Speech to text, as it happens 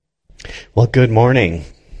Well, good morning.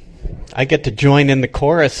 I get to join in the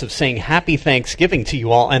chorus of saying Happy Thanksgiving to you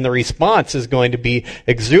all, and the response is going to be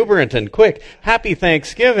exuberant and quick. Happy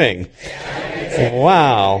Thanksgiving.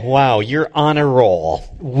 Wow, you're on a roll.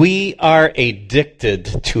 We are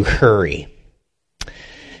addicted to hurry.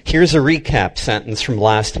 Here's a recap sentence from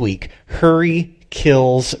last week. Hurry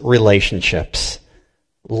kills relationships.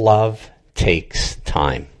 Love takes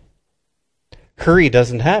time. Hurry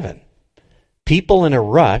doesn't have it. People in a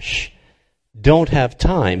rush don't have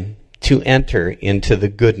time to enter into the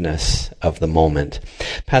goodness of the moment.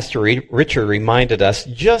 Pastor Richard reminded us,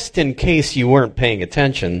 just in case you weren't paying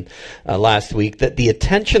attention last week, that the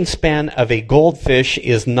attention span of a goldfish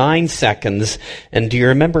is 9 seconds. And do you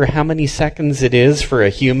remember how many seconds it is for a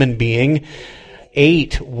human being?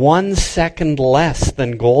 8, 1 second less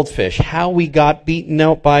than goldfish. How we got beaten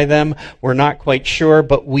out by them, we're not quite sure,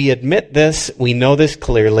 but we admit this, we know this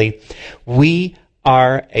clearly. We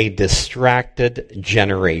are a distracted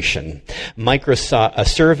generation. A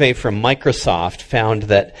survey from Microsoft found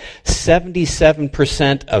that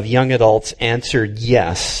 77% of young adults answered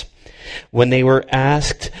yes when they were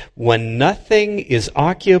asked, when nothing is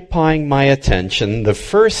occupying my attention, the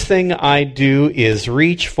first thing I do is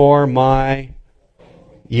reach for my...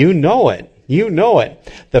 You know it.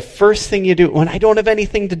 The first thing you do, when I don't have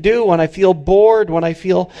anything to do, when I feel bored, when I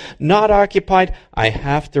feel not occupied, I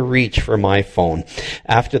have to reach for my phone.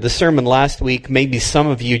 After the sermon last week, maybe some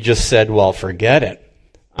of you just said, well, forget it.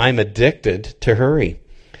 I'm addicted to hurry.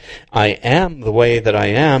 I am the way that I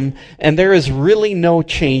am, and there is really no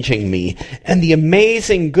changing me. And the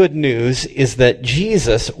amazing good news is that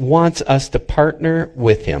Jesus wants us to partner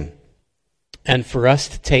with him and for us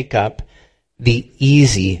to take up the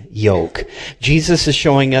easy yoke. Jesus is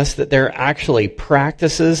showing us that there are actually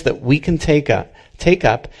practices that we can take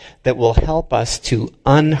up that will help us to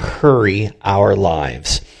unhurry our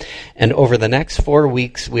lives. And over the next 4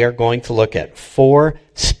 weeks, we are going to look at 4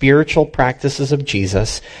 spiritual practices of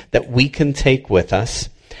Jesus that we can take with us.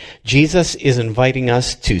 Jesus is inviting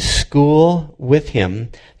us to school with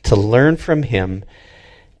him, to learn from him,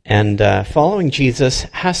 and following Jesus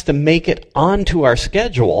has to make it onto our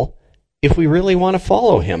schedule if we really want to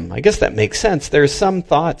follow him. I guess that makes sense. There's some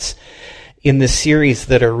thoughts in this series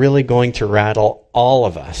that are really going to rattle all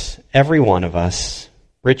of us, every one of us.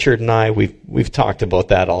 Richard and I, we've talked about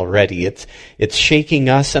that already. It's shaking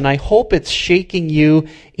us, and I hope it's shaking you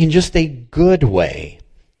in just a good way.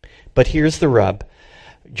 But here's the rub.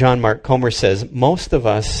 John Mark Comer says, most of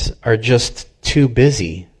us are just too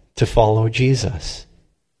busy to follow Jesus.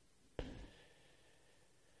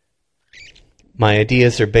 My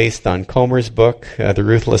ideas are based on Comer's book, The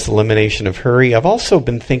Ruthless Elimination of Hurry. I've also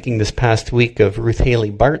been thinking this past week of Ruth Haley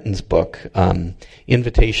Barton's book,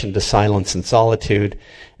 Invitation to Silence and Solitude.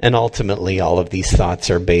 And ultimately, all of these thoughts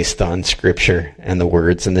are based on Scripture and the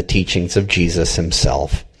words and the teachings of Jesus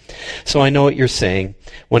himself. So I know what you're saying.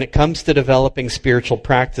 When it comes to developing spiritual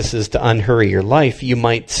practices to unhurry your life, you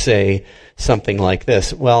might say something like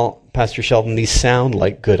this. Well, Pastor Sheldon, these sound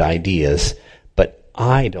like good ideas, but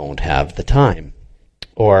I don't have the time.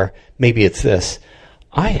 Or maybe it's this,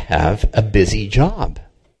 I have a busy job.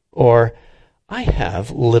 Or I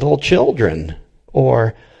have little children.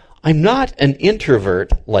 Or I'm not an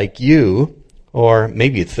introvert like you. Or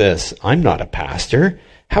maybe it's this, I'm not a pastor.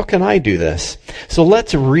 How can I do this? So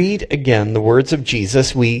let's read again the words of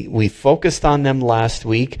Jesus. We focused on them last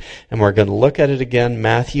week, and we're going to look at it again,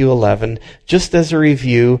 Matthew 11, just as a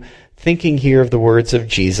review. Thinking here of the words of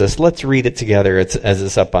Jesus, let's read it together as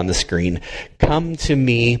it's up on the screen. Come to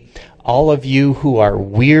me, all of you who are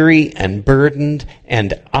weary and burdened,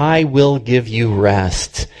 and I will give you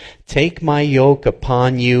rest. Take my yoke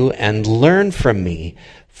upon you and learn from me,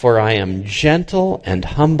 for I am gentle and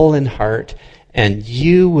humble in heart, and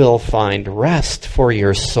you will find rest for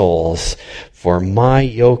your souls. For my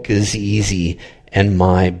yoke is easy and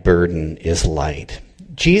my burden is light.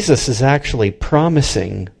 Jesus is actually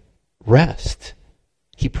promising rest.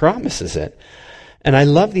 He promises it. And I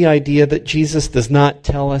love the idea that Jesus does not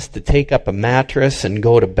tell us to take up a mattress and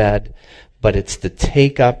go to bed, but it's to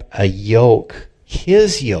take up a yoke,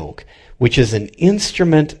 his yoke, which is an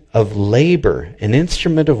instrument of labor, an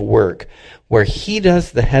instrument of work, where he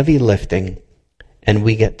does the heavy lifting, and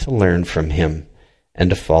we get to learn from him and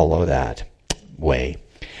to follow that way.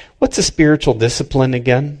 What's a spiritual discipline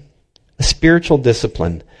again? A spiritual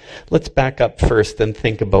discipline. Let's back up first and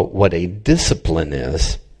think about what a discipline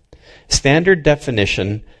is. Standard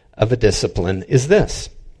definition of a discipline is this.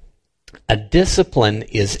 A discipline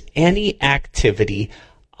is any activity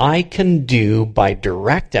I can do by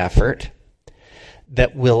direct effort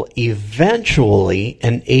that will eventually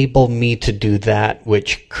enable me to do that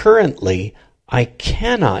which currently I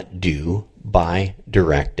cannot do by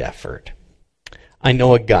direct effort. I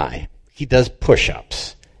know a guy. He does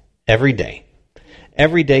push-ups every day.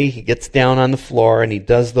 Every day he gets down on the floor and he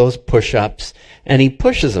does those push-ups and he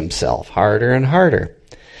pushes himself harder and harder.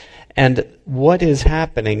 And what is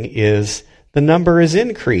happening is the number is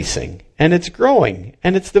increasing and it's growing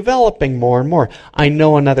and it's developing more and more. I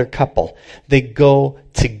know another couple. They go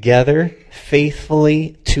together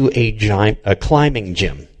faithfully to a climbing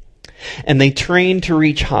gym. And they train to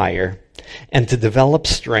reach higher and to develop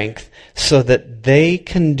strength so that they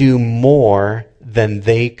can do more than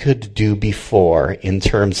they could do before in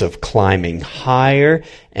terms of climbing higher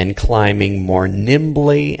and climbing more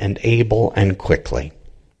nimbly and able and quickly.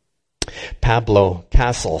 Pablo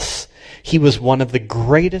Casals, he was one of the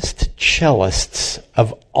greatest cellists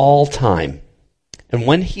of all time. And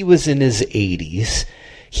when he was in his 80s,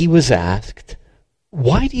 he was asked,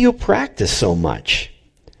 "Why do you practice so much?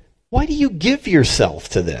 Why do you give yourself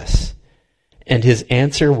to this?" And his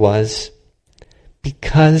answer was,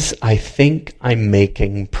 "Because I think I'm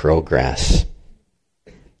making progress."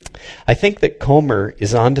 I think that Comer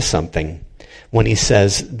is onto something when he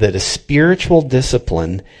says that a spiritual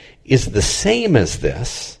discipline is the same as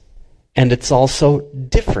this, and it's also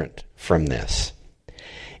different from this.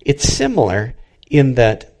 It's similar in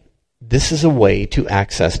that this is a way to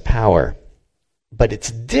access power, but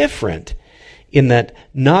it's different in that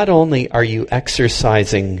not only are you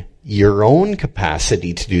exercising your own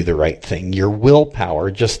capacity to do the right thing, your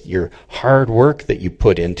willpower, just your hard work that you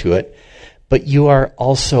put into it, but you are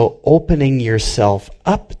also opening yourself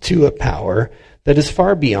up to a power that is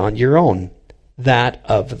far beyond your own, that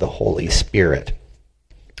of the Holy Spirit.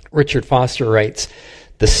 Richard Foster writes,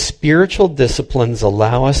 "The spiritual disciplines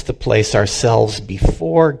allow us to place ourselves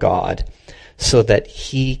before God so that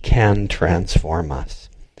He can transform us."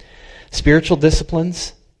 Spiritual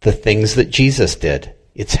disciplines, the things that Jesus did.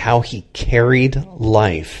 It's how He carried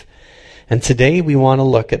life. And today we want to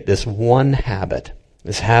look at this one habit,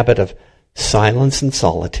 this habit of silence and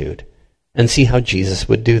solitude, and see how Jesus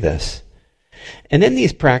would do this. And in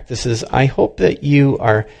these practices, I hope that you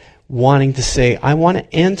are wanting to say, I want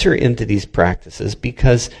to enter into these practices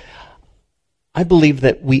because I believe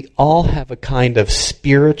that we all have a kind of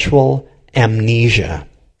spiritual amnesia.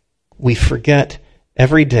 We forget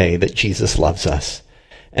every day that Jesus loves us.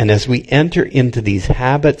 And as we enter into these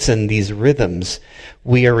habits and these rhythms,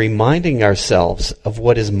 we are reminding ourselves of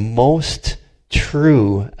what is most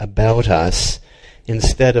true about us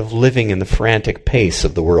instead of living in the frantic pace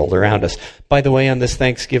of the world around us. By the way, on this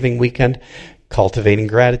Thanksgiving weekend, cultivating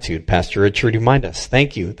gratitude. Pastor Richard reminded us.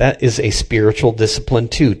 Thank you. That is a spiritual discipline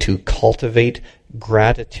too, to cultivate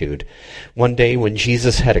gratitude. One day when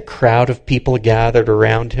Jesus had a crowd of people gathered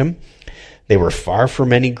around him, they were far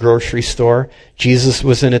from any grocery store. Jesus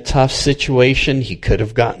was in a tough situation. He could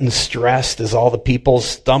have gotten stressed as all the people's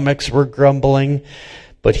stomachs were grumbling.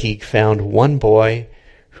 But he found one boy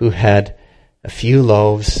who had a few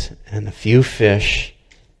loaves and a few fish.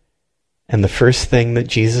 And the first thing that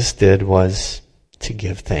Jesus did was to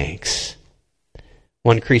give thanks.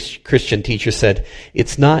 One Christian teacher said,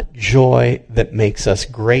 "It's not joy that makes us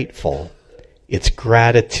grateful. It's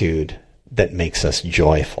gratitude that makes us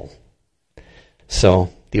joyful." So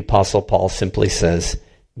the Apostle Paul simply says,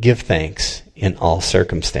 give thanks in all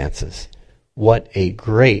circumstances. What a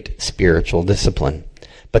great spiritual discipline.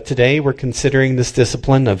 But today we're considering this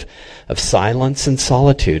discipline of silence and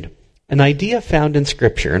solitude, an idea found in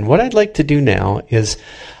Scripture. And what I'd like to do now is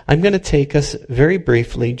I'm going to take us very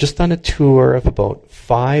briefly just on a tour of about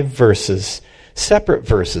 5 verses, separate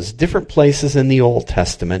verses, different places in the Old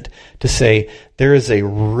Testament to say there is a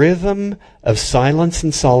rhythm of silence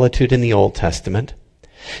and solitude in the Old Testament.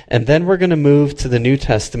 And then we're going to move to the New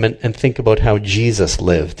Testament and think about how Jesus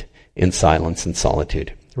lived in silence and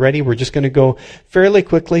solitude. Ready? We're just going to go fairly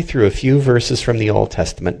quickly through a few verses from the Old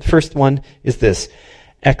Testament. First one is this,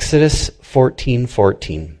 Exodus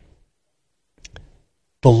 14:14.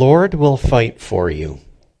 The Lord will fight for you.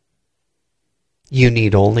 You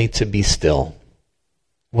need only to be still.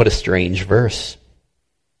 What a strange verse.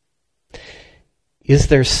 Is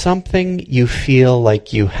there something you feel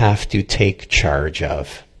like you have to take charge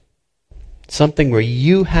of? Something where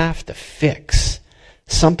you have to fix?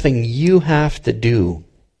 Something you have to do?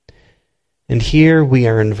 And here we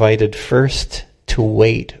are invited first to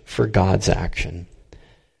wait for God's action,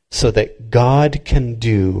 so that God can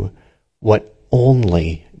do what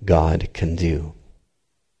only God can do.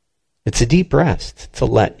 It's a deep rest to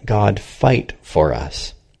let God fight for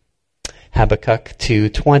us. Habakkuk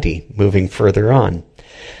 2:20, moving further on.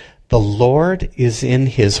 The Lord is in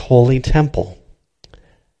his holy temple.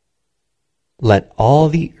 Let all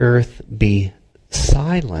the earth be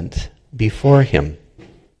silent before him.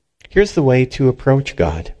 Here's the way to approach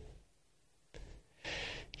God.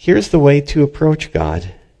 Here's the way to approach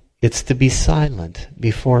God. It's to be silent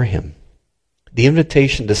before him. The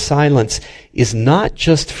invitation to silence is not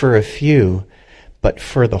just for a few, but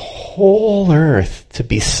for the whole earth to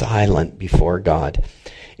be silent before God.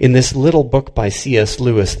 In this little book by C.S.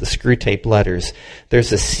 Lewis, The Screwtape Letters,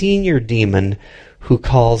 there's a senior demon who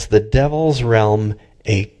calls the devil's realm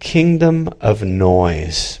a kingdom of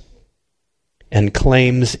noise, and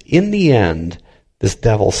claims in the end, this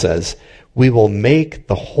devil says, we will make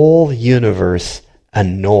the whole universe a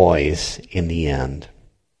noise in the end.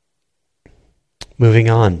 Moving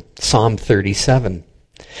on, Psalm 37.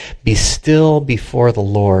 Be still before the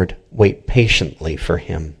Lord, wait patiently for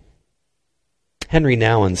him. Henry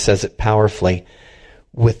Nouwen says it powerfully.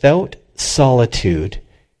 Without solitude,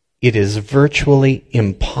 it is virtually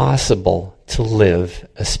impossible to live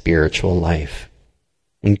a spiritual life.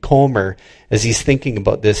 And Comer, as he's thinking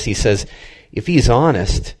about this, he says, if he's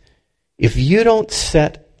honest, if you don't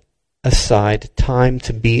set aside time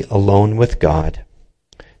to be alone with God,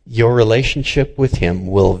 your relationship with him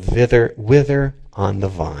will wither on the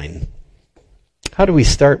vine. How do we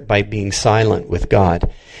start? By being silent with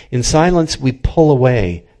God. In silence, we pull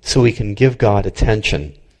away so we can give God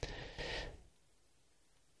attention.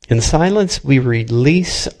 In silence, we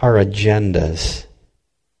release our agendas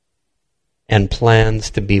and plans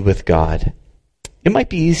to be with God. It might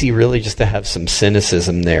be easy really just to have some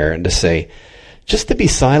cynicism there and to say, just to be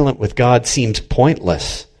silent with God seems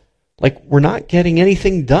pointless. Like we're not getting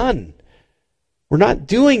anything done. We're not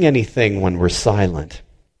doing anything when we're silent.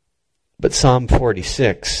 But Psalm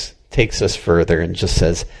 46 takes us further and just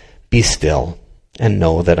says, be still and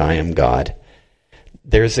know that I am God.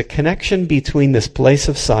 There's a connection between this place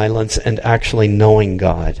of silence and actually knowing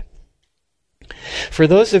God. For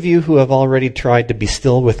those of you who have already tried to be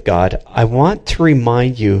still with God, I want to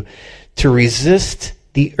remind you to resist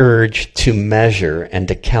the urge to measure and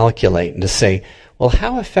to calculate and to say, well,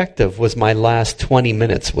 how effective was my last 20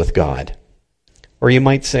 minutes with God? Or you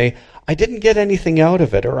might say, I didn't get anything out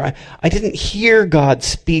of it, or I didn't hear God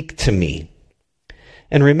speak to me.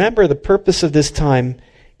 And remember, the purpose of this time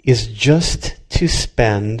is just to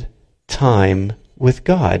spend time with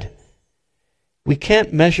God. We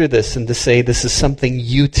can't measure this and to say this is something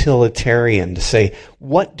utilitarian, to say,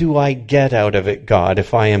 what do I get out of it, God,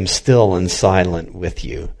 if I am still and silent with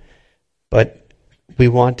you? But we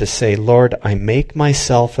want to say, Lord, I make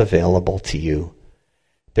myself available to you.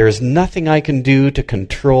 There is nothing I can do to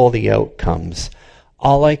control the outcomes.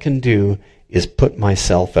 All I can do is put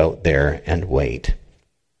myself out there and wait.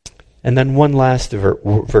 And then one last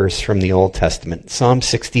verse from the Old Testament, Psalm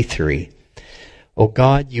 63. O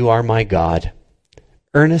God, you are my God.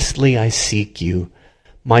 Earnestly I seek you.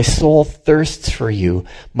 My soul thirsts for you.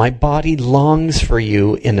 My body longs for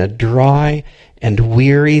you in a dry and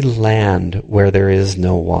weary land where there is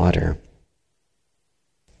no water.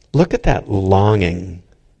 Look at that longing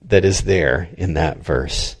that is there in that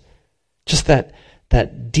verse. Just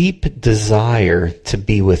that deep desire to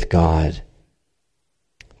be with God.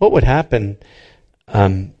 What would happen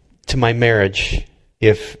to my marriage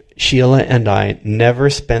if Sheila and I never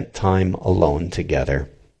spent time alone together?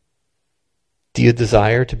 Do you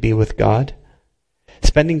desire to be with God?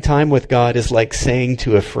 Spending time with God is like saying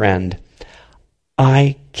to a friend,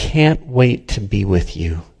 I can't wait to be with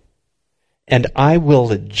you. And I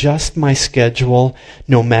will adjust my schedule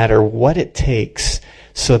no matter what it takes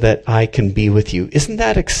so that I can be with you. Isn't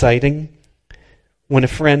that exciting? When a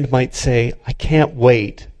friend might say, I can't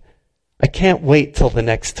wait. I can't wait till the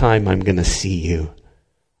next time I'm going to see you.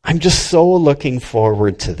 I'm just so looking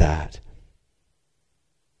forward to that.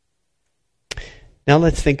 Now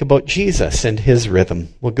let's think about Jesus and his rhythm.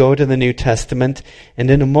 We'll go to the New Testament,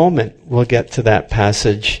 and in a moment we'll get to that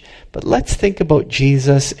passage. But let's think about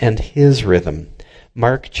Jesus and his rhythm.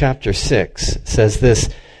 Mark chapter 6 says this,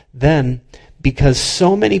 Then, because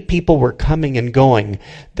so many people were coming and going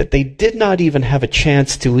that they did not even have a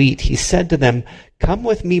chance to eat, he said to them, Come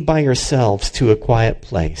with me by yourselves to a quiet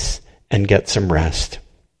place and get some rest.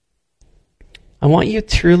 I want you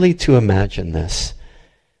truly to imagine this,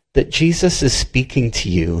 that Jesus is speaking to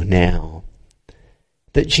you now.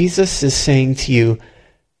 That Jesus is saying to you,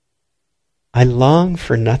 I long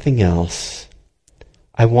for nothing else.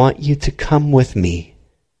 I want you to come with me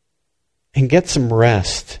and get some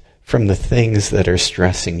rest from the things that are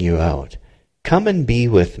stressing you out. Come and be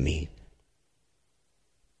with me.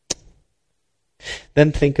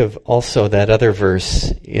 Then think of also that other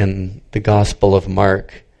verse in the Gospel of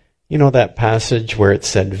Mark You know that passage where it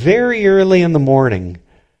said, very early in the morning,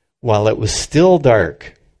 while it was still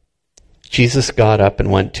dark, Jesus got up and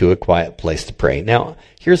went to a quiet place to pray. Now,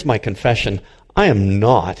 here's my confession. I am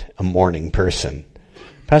not a morning person.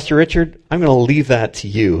 Pastor Richard, I'm going to leave that to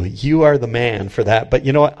you. You are the man for that. But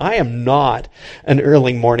you know what? I am not an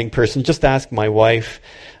early morning person. Just ask my wife,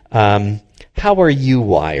 how are you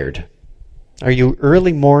wired? Are you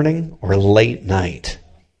early morning or late night?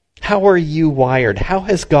 How are you wired? How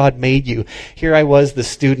has God made you? Here I was, the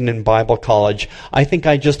student in Bible college. I think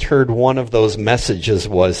I just heard one of those messages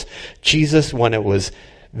was Jesus, when it was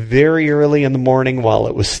very early in the morning, while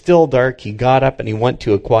it was still dark, he got up and he went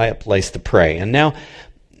to a quiet place to pray. And now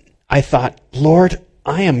I thought, Lord,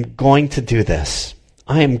 I am going to do this.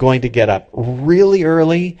 I am going to get up really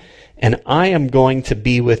early and I am going to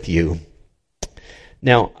be with you.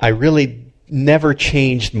 Now, I really never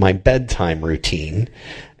changed my bedtime routine.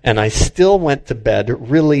 And I still went to bed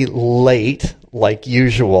really late, like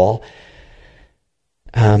usual.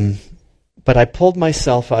 But I pulled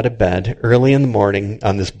myself out of bed early in the morning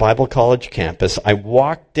on this Bible college campus. I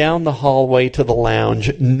walked down the hallway to the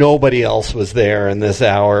lounge. Nobody else was there in this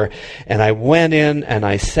hour. And I went in and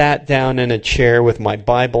I sat down in a chair with my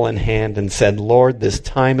Bible in hand and said, Lord, this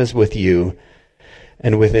time is with you.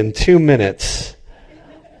 And within 2 minutes,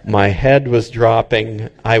 my head was dropping.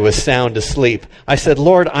 I was sound asleep. I said,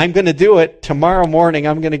 Lord, I'm going to do it. Tomorrow morning,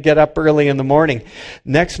 I'm going to get up early in the morning.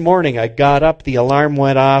 Next morning, I got up. The alarm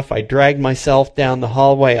went off. I dragged myself down the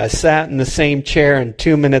hallway. I sat in the same chair, and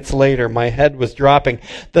 2 minutes later, my head was dropping.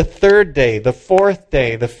 The third day, the fourth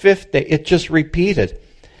day, the fifth day, it just repeated.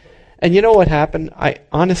 And you know what happened?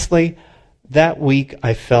 Honestly, that week,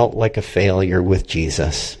 I felt like a failure with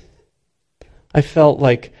Jesus. I felt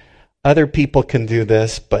like other people can do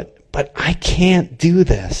this, but I can't do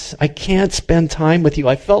this. I can't spend time with you.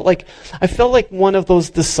 I felt like one of those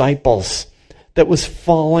disciples that was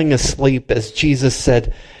falling asleep as Jesus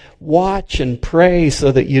said, watch and pray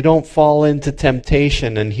so that you don't fall into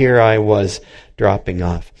temptation. And here I was dropping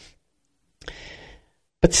off.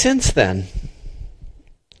 But since then,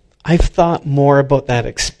 I've thought more about that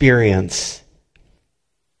experience.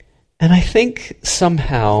 And I think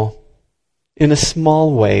somehow, in a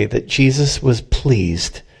small way, that Jesus was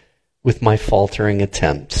pleased with my faltering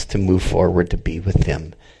attempts to move forward to be with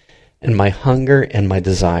him, and my hunger and my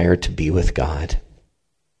desire to be with God.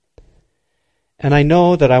 And I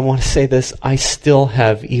know that I want to say this, I still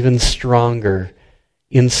have even stronger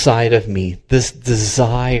inside of me this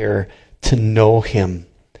desire to know him,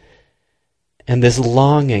 and this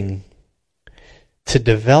longing to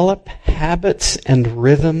develop habits and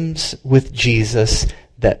rhythms with Jesus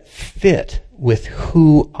that fit with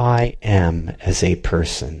who I am as a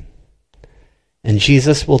person. And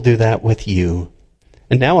Jesus will do that with you.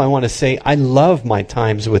 And now I want to say I love my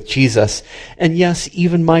times with Jesus, and yes,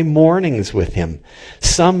 even my mornings with him,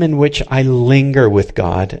 some in which I linger with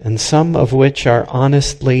God, and some of which are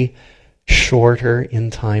honestly shorter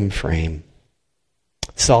in time frame.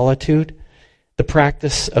 Solitude, the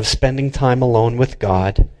practice of spending time alone with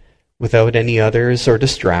God without any others or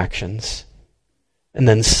distractions. And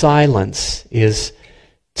then silence is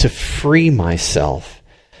to free myself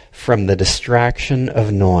from the distraction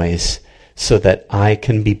of noise so that I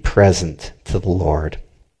can be present to the Lord.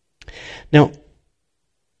 Now,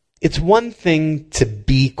 it's one thing to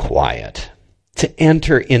be quiet, to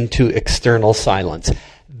enter into external silence.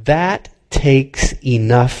 That takes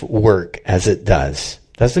enough work as it does,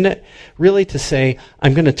 doesn't it? Really, to say,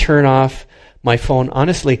 I'm going to turn off my phone.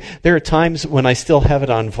 Honestly, there are times when I still have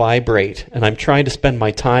it on vibrate and I'm trying to spend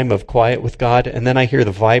my time of quiet with God, and then I hear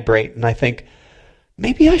the vibrate and I think,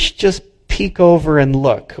 maybe I should just peek over and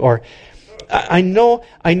look. Or I know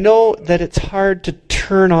that it's hard to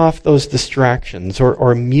turn off those distractions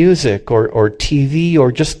or music or TV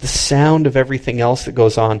or just the sound of everything else that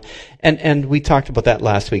goes on. And we talked about that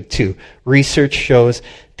last week too. Research shows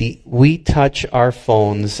we touch our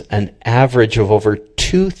phones an average of over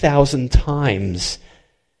 2,000 times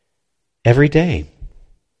every day.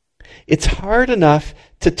 It's hard enough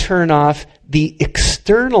to turn off the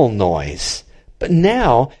external noise, but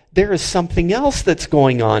now there is something else that's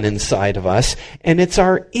going on inside of us, and it's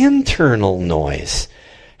our internal noise.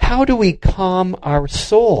 How do we calm our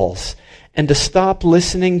souls and to stop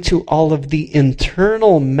listening to all of the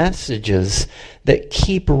internal messages that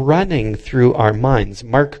keep running through our minds?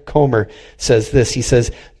 Mark Comer says this. He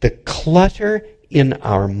says, the clutter in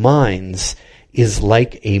our minds is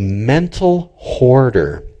like a mental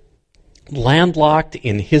hoarder, landlocked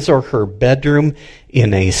in his or her bedroom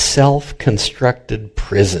in a self-constructed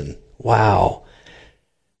prison. Wow.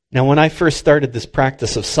 Now, when I first started this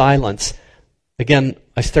practice of silence, Again,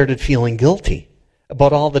 I started feeling guilty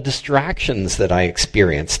about all the distractions that I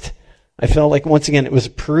experienced. I felt like, once again, it was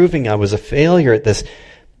proving I was a failure at this.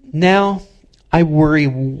 Now, I worry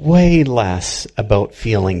way less about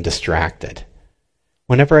feeling distracted.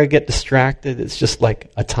 Whenever I get distracted, it's just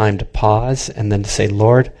like a time to pause and then to say,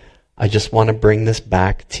 Lord, I just want to bring this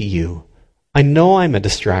back to you. I know I'm a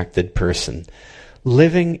distracted person,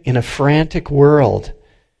 living in a frantic world.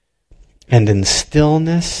 And in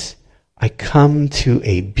stillness, I come to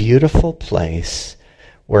a beautiful place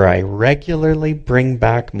where I regularly bring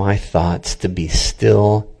back my thoughts to be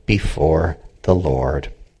still before the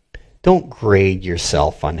Lord. Don't grade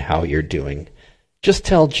yourself on how you're doing. Just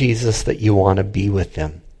tell Jesus that you want to be with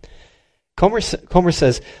him. Comer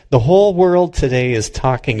says, the whole world today is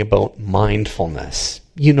talking about mindfulness.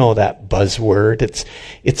 You know that buzzword.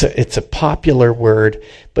 It's a popular word.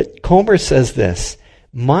 But Comer says this,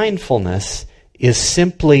 mindfulness is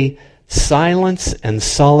simply silence and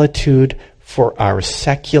solitude for our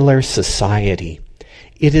secular society.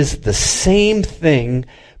 It is the same thing,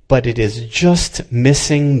 but it is just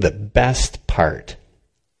missing the best part,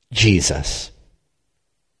 Jesus.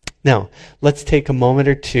 Now, let's take a moment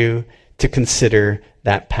or two to consider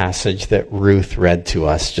that passage that Ruth read to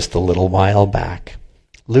us just a little while back.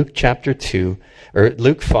 Luke 5,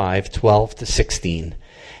 12 to 16.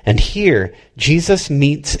 And here, Jesus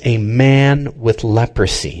meets a man with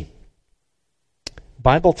leprosy.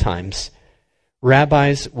 Bible times,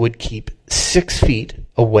 rabbis would keep 6 feet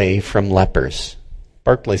away from lepers.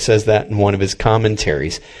 Barclay says that in one of his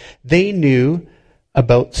commentaries. They knew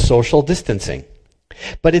about social distancing.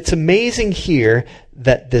 But it's amazing here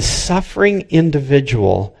that this suffering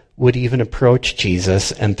individual would even approach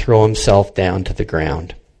Jesus and throw himself down to the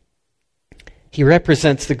ground. He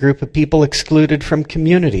represents the group of people excluded from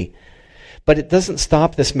community. But it doesn't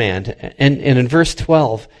stop this man. And in verse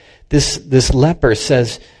 12, this leper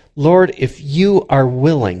says, Lord, if you are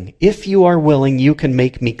willing, you can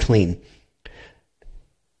make me clean.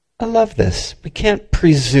 I love this. We can't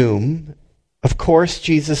presume. Of course,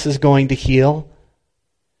 Jesus is going to heal.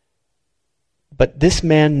 But this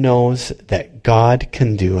man knows that God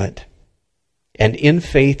can do it. And in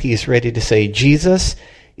faith, he's ready to say, Jesus,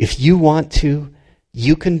 if you want to,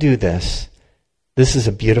 you can do this. This is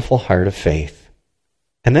a beautiful heart of faith.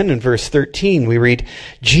 And then in verse 13, we read,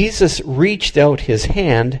 Jesus reached out his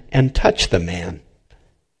hand and touched the man.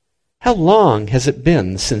 How long has it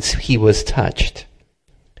been since he was touched?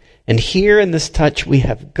 And here in this touch, we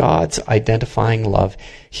have God's identifying love.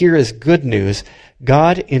 Here is good news.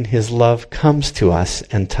 God in his love comes to us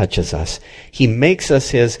and touches us. He makes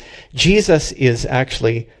us his. Jesus is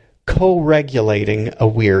actually co-regulating a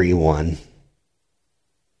weary one.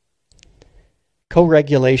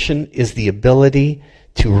 Co-regulation is the ability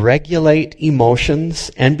to regulate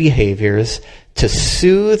emotions and behaviors, to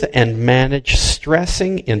soothe and manage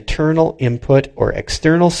stressing internal input or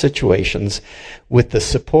external situations with the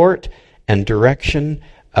support and direction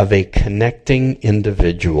of a connecting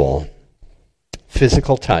individual.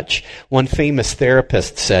 Physical touch. One famous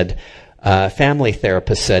therapist said, family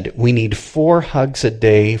therapist said, we need 4 hugs a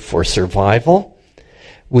day for survival,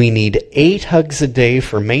 we need 8 hugs a day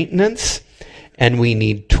for maintenance, and we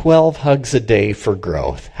need 12 hugs a day for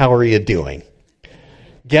growth. How are you doing?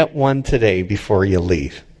 Get one today before you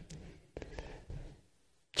leave.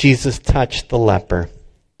 Jesus touched the leper,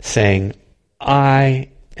 saying, I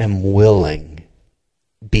am willing,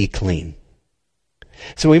 be clean.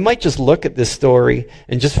 So we might just look at this story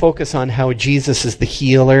and just focus on how Jesus is the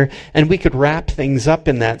healer, and we could wrap things up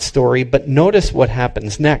in that story, but notice what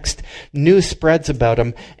happens next. News spreads about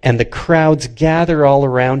him, and the crowds gather all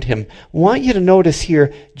around him. I want you to notice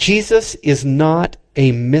here, Jesus is not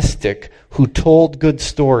a mystic who told good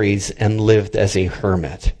stories and lived as a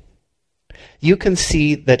hermit. You can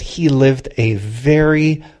see that he lived a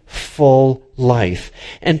very full life.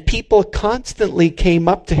 And people constantly came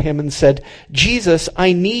up to him and said, Jesus,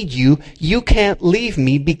 I need you. You can't leave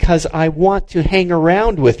me because I want to hang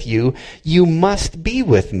around with you. You must be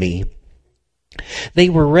with me. They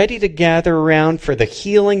were ready to gather around for the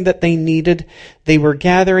healing that they needed. They were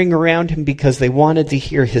gathering around him because they wanted to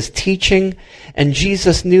hear his teaching. And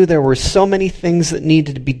Jesus knew there were so many things that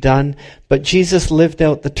needed to be done, but Jesus lived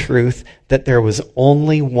out the truth that there was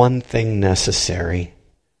only one thing necessary.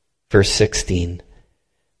 Verse 16,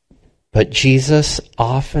 but Jesus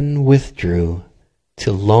often withdrew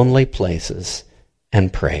to lonely places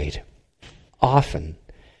and prayed. Often.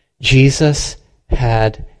 Jesus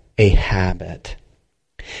had a habit.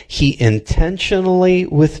 He intentionally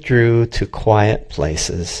withdrew to quiet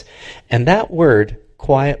places. And that word,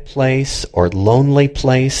 quiet place or lonely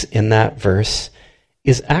place in that verse,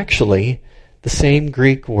 is actually The same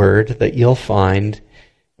Greek word that you'll find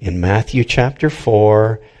in Matthew chapter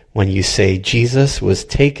 4 when you say Jesus was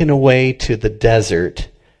taken away to the desert.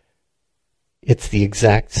 It's the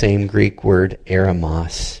exact same Greek word,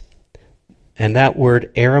 eremos. And that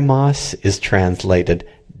word eremos is translated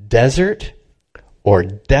desert or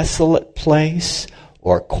desolate place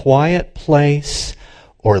or quiet place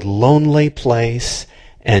or lonely place.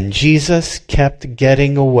 And Jesus kept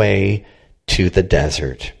getting away to the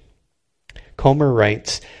desert. Comer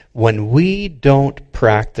writes, when we don't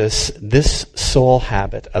practice this soul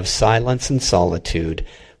habit of silence and solitude,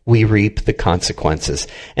 we reap the consequences.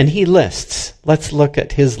 And he lists, let's look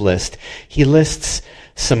at his list. He lists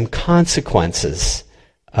some consequences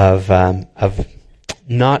of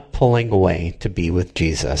not pulling away to be with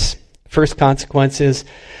Jesus. First consequence is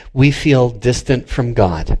we feel distant from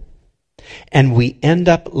God. And we end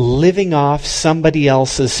up living off somebody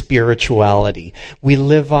else's spirituality. We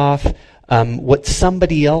live off what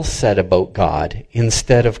somebody else said about God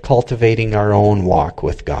instead of cultivating our own walk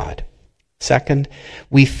with God. Second,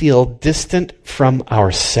 we feel distant from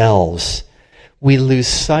ourselves. We lose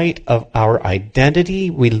sight of our identity.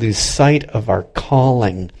 We lose sight of our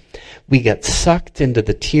calling. We get sucked into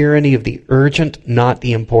the tyranny of the urgent, not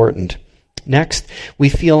the important. Next, we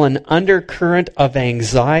feel an undercurrent of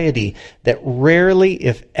anxiety that rarely,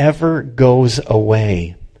 if ever, goes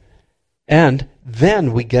away. And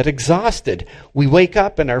then we get exhausted. We wake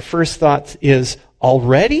up and our first thought is,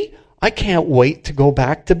 already? I can't wait to go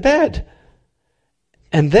back to bed.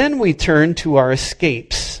 And then we turn to our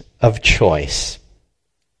escapes of choice.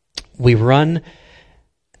 We run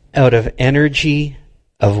out of energy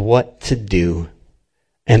of what to do.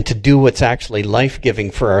 And to do what's actually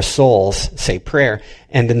life-giving for our souls, say prayer.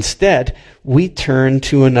 And instead, we turn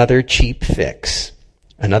to another cheap fix,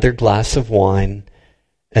 another glass of wine,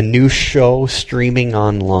 a new show streaming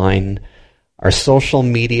online, our social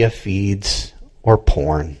media feeds, or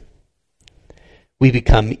porn. We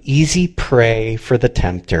become easy prey for the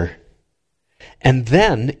tempter. And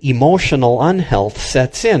then emotional unhealth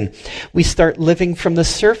sets in. We start living from the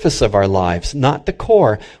surface of our lives, not the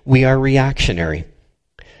core. We are reactionary.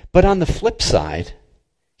 But on the flip side,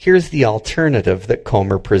 here's the alternative that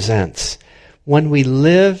Comer presents. When we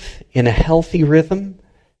live in a healthy rhythm,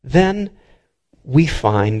 then we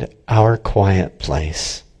find our quiet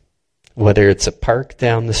place. Whether it's a park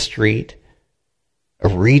down the street, a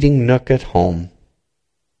reading nook at home,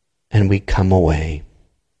 and we come away.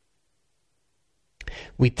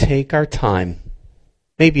 We take our time.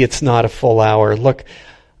 Maybe it's not a full hour. Look,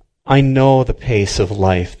 I know the pace of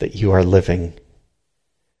life that you are living.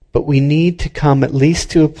 But we need to come at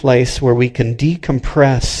least to a place where we can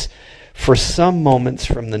decompress for some moments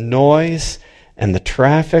from the noise and the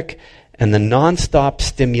traffic and the nonstop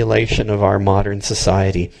stimulation of our modern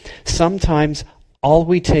society. Sometimes all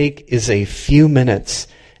we take is a few minutes,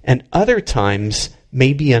 and other times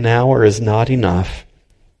maybe an hour is not enough.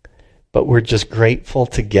 But we're just grateful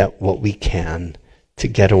to get what we can, to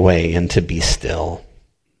get away and to be still.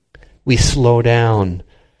 We slow down.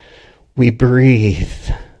 We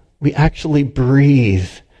breathe. We actually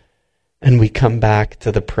breathe, and we come back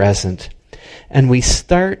to the present, and we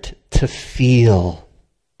start to feel.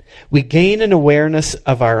 We gain an awareness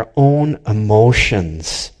of our own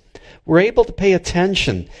emotions. We're able to pay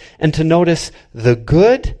attention and to notice the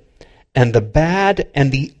good and the bad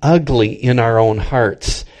and the ugly in our own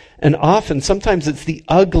hearts. And often, sometimes it's the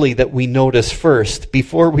ugly that we notice first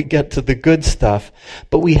before we get to the good stuff.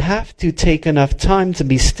 But we have to take enough time to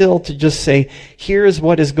be still to just say, here's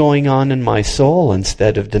what is going on in my soul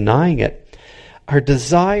instead of denying it. Our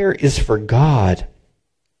desire is for God.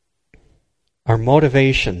 Our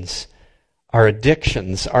motivations, our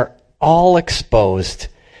addictions are all exposed.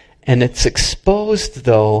 And it's exposed,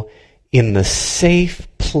 though, in the safe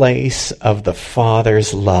place of the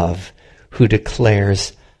Father's love, who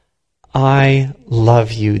declares, I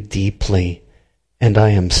love you deeply, and I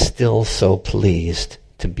am still so pleased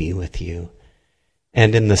to be with you.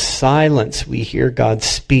 And in the silence, we hear God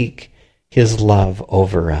speak his love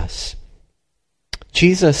over us.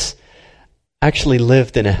 Jesus actually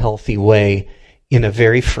lived in a healthy way in a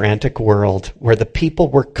very frantic world where the people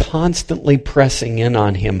were constantly pressing in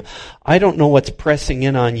on him. I don't know what's pressing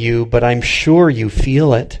in on you, but I'm sure you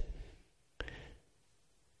feel it.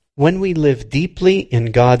 When we live deeply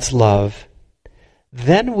in God's love,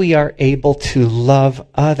 then we are able to love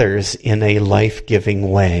others in a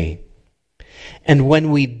life-giving way. And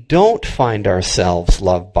when we don't find ourselves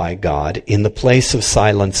loved by God in the place of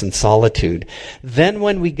silence and solitude, then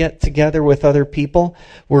when we get together with other people,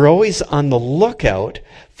 we're always on the lookout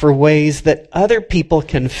for ways that other people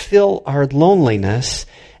can fill our loneliness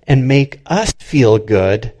and make us feel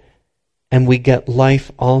good, and we get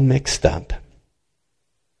life all mixed up.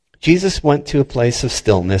 Jesus went to a place of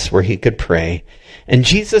stillness where he could pray, and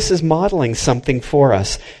Jesus is modeling something for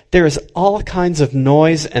us. There is all kinds of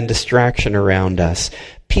noise and distraction around us,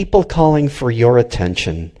 people calling for your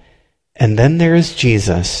attention, and then there is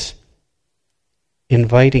Jesus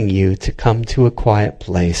inviting you to come to a quiet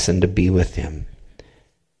place and to be with him.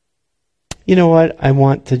 You know what I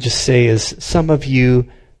want to just say is some of you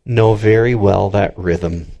know very well that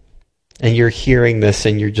rhythm, and you're hearing this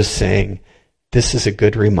and you're just saying, this is a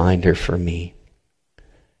good reminder for me.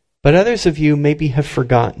 But others of you maybe have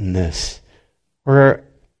forgotten this, or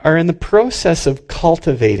are in the process of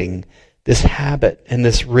cultivating this habit and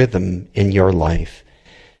this rhythm in your life.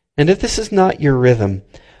 And if this is not your rhythm,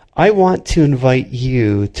 I want to invite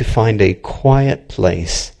you to find a quiet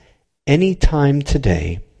place anytime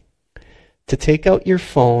today to take out your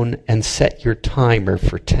phone and set your timer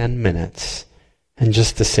for 10 minutes and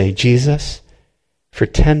just to say, Jesus, for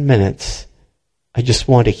 10 minutes, I just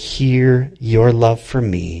want to hear your love for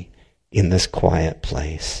me in this quiet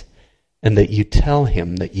place, and that you tell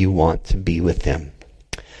him that you want to be with him.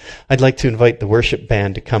 I'd like to invite the worship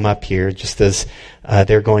band to come up here just as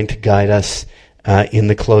they're going to guide us in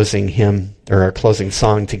the closing hymn, or our closing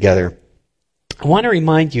song together. I want to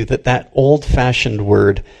remind you that that old-fashioned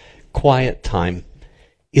word, quiet time,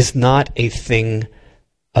 is not a thing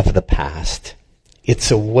of the past.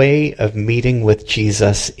 It's a way of meeting with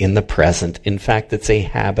Jesus in the present. In fact, it's a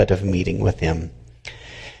habit of meeting with him.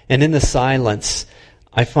 And in the silence,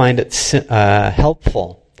 I find it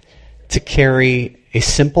helpful to carry a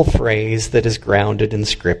simple phrase that is grounded in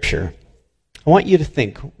Scripture. I want you to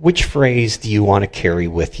think, which phrase do you want to carry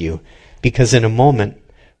with you? Because in a moment,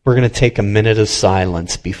 we're going to take a minute of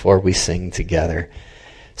silence before we sing together.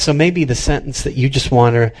 So maybe the sentence that you just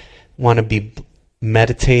want to be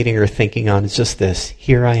meditating or thinking on is just this: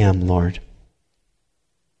 here I am, Lord.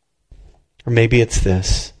 Or maybe it's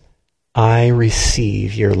this: I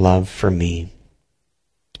receive your love for me.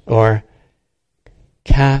 Or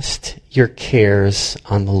cast your cares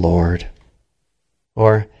on the Lord.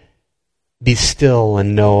 Or be still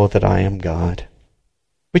and know that I am God.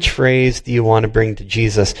 Which phrase do you want to bring to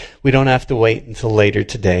Jesus? We don't have to wait until later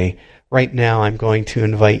today. Right now, I'm going to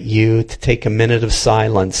invite you to take a minute of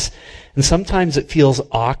silence. And sometimes it feels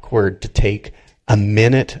awkward to take a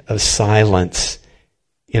minute of silence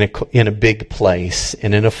in a big place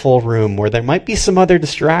and in a full room where there might be some other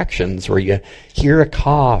distractions, where you hear a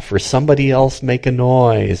cough or somebody else make a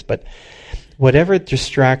noise. But whatever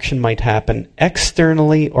distraction might happen,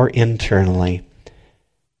 externally or internally,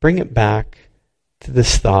 bring it back to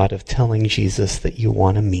this thought of telling Jesus that you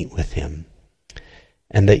want to meet with him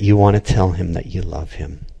and that you want to tell him that you love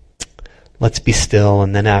him. Let's be still,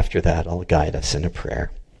 and then after that, I'll guide us in a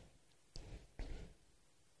prayer.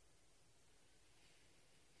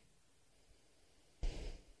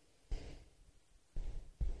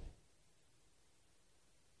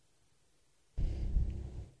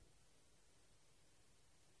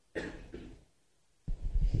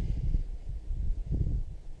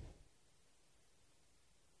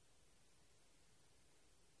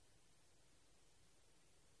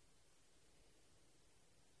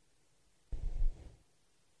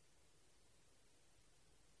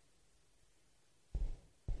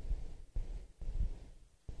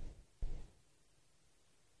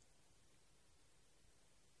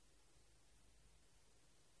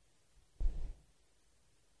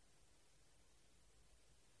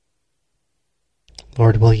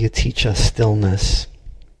 Lord, will you teach us stillness?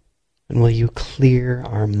 And will you clear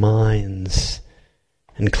our minds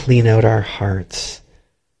and clean out our hearts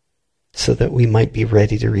so that we might be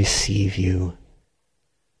ready to receive you?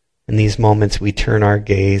 In these moments, we turn our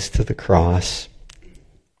gaze to the cross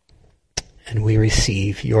and we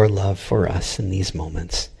receive your love for us in these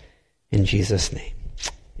moments. In Jesus' name,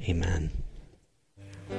 amen.